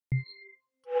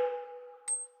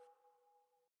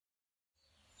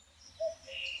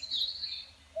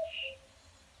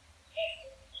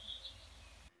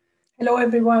Hello,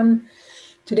 everyone.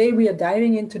 Today we are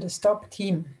diving into the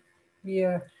stopTEAM. We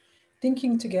are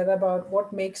thinking together about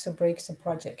what makes or breaks a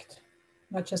project.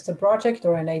 Not just a project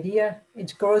or an idea,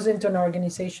 it grows into an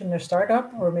organization, a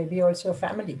startup, or maybe also a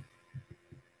family.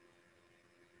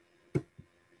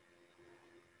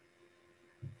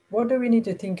 What do we need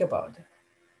to think about?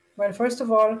 Well, first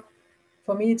of all,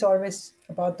 for me, it's always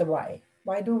about the why.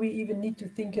 Why do we even need to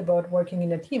think about working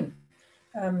in a team?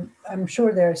 I'm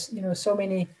sure there's so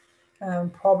many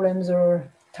problems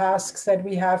or tasks that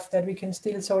we have that we can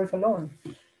still solve alone.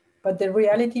 But the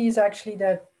reality is actually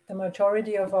that the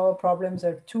majority of our problems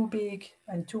are too big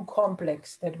and too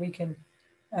complex that we can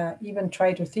even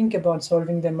try to think about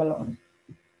solving them alone.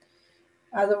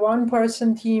 As a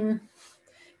one-person team,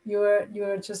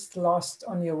 you're just lost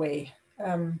on your way.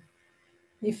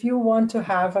 If you want to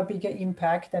have a bigger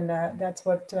impact, and that's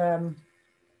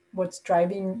what's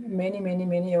driving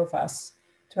many of us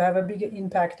to have a bigger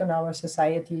impact on our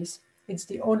societies. It's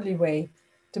the only way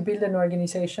to build an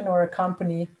organization or a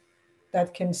company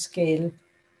that can scale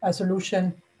a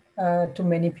solution to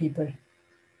many people.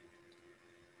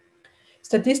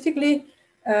 Statistically,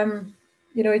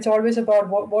 it's always about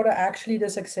what are actually the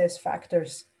success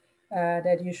factors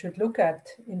that you should look at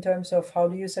in terms of how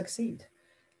do you succeed.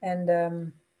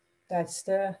 And that's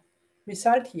the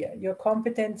result here. Your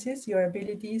competencies, your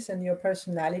abilities, and your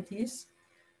personalities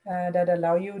that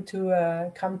allow you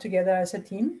to come together as a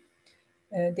team,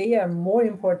 they are more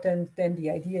important than the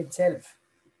idea itself.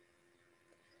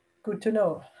 Good to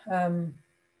know.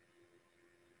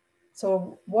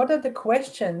 So what are the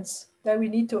questions that we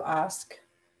need to ask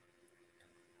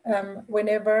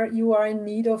whenever you are in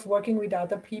need of working with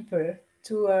other people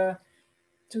to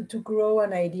grow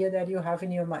an idea that you have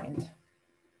in your mind?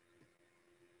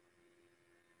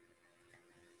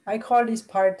 I call this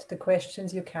part the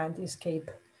questions you can't escape.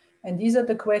 And these are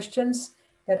the questions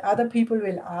that other people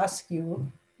will ask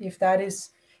you if that is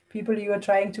people you are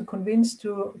trying to convince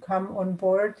to come on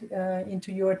board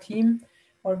into your team,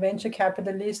 or venture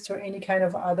capitalists, or any kind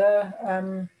of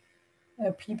other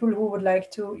people who would like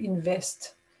to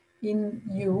invest in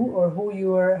you, or who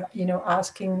you are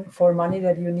asking for money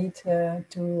that you need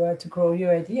to grow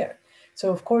your idea. So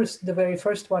of course the very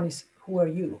first one is, who are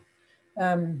you?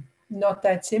 Not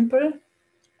that simple.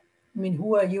 I mean,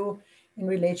 who are you in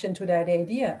relation to that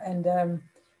idea? And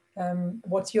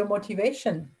what's your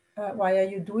motivation? Why are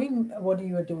you doing what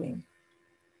you are doing?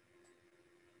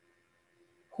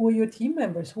 Who are your team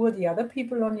members? Who are the other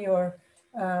people on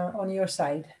your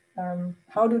side?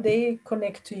 How do they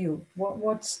connect to you?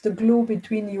 What's the glue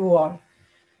between you all?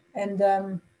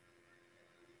 And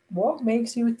what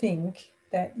makes you think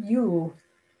that you,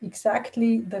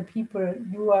 exactly the people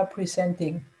you are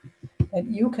presenting, that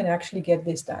you can actually get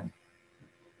this done?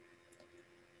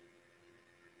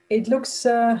 It looks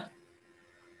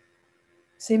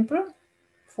simple,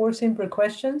 4 simple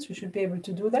questions. You should be able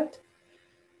to do that.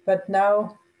 But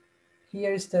now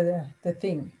here's the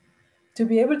thing. To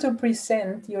be able to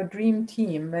present your dream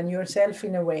team and yourself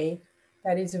in a way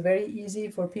that is very easy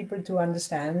for people to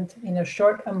understand in a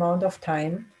short amount of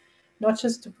time, not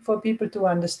just for people to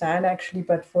understand actually,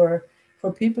 but for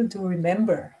people to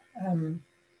remember.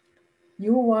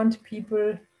 You want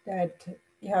people that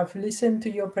have listened to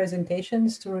your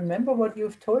presentations to remember what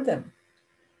you've told them.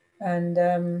 And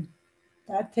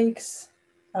that takes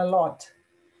a lot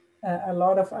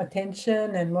of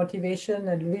attention and motivation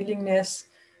and willingness,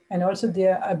 and also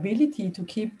the ability to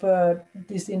keep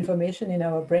this information in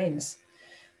our brains.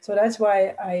 So that's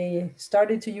why I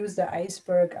started to use the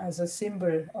iceberg as a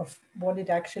symbol of what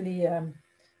it actually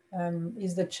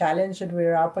is, the challenge that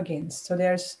we're up against. So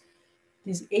there's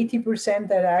these 80%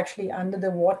 that are actually under the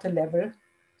water level.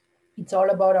 It's all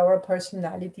about our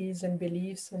personalities and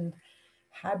beliefs and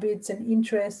habits and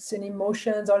interests and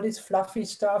emotions, all this fluffy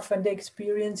stuff, and the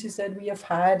experiences that we have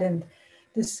had and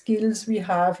the skills we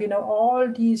have. All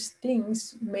these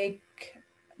things make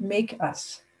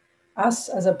us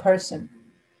as a person.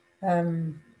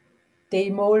 They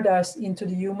mold us into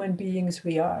the human beings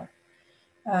we are.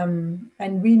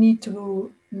 And we need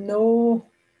to know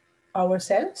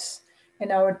ourselves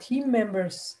and our team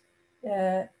members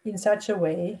in such a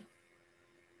way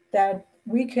that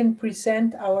we can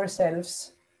present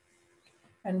ourselves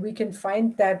and we can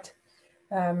find that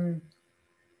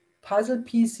puzzle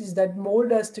pieces that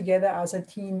mold us together as a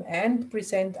team and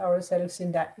present ourselves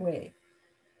in that way.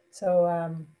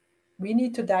 So we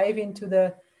need to dive into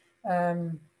the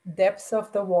depths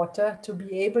of the water to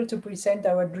be able to present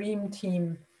our dream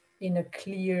team in a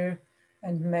clear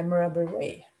and memorable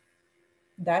way.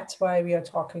 That's why we are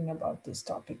talking about this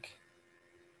topic.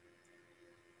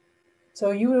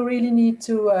 So you really need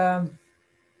to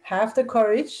have the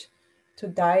courage to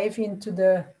dive into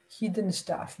the hidden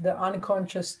stuff, the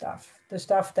unconscious stuff, the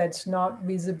stuff that's not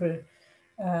visible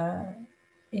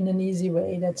in an easy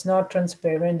way, that's not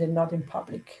transparent and not in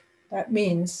public. That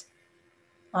means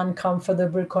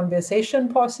uncomfortable conversation,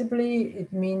 possibly.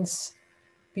 It means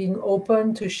being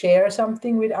open to share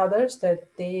something with others that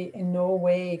they in no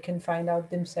way can find out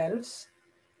themselves.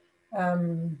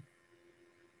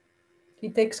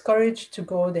 It takes courage to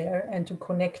go there and to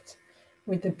connect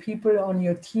with the people on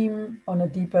your team on a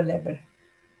deeper level.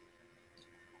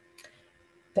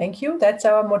 Thank you. That's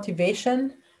our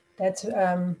motivation. That's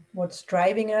what's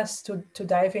driving us to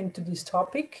dive into this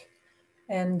topic.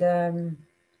 And the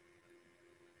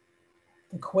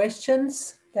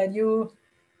questions that you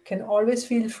can always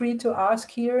feel free to ask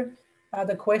here are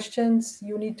the questions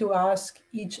you need to ask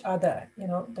each other. You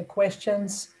know, the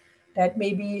questions that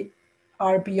maybe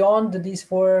are beyond these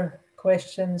 4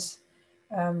 questions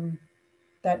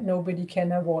that nobody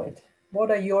can avoid. What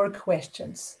are your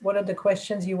questions? What are the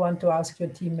questions you want to ask your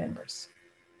team members?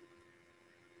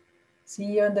 See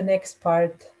you in the next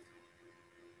part.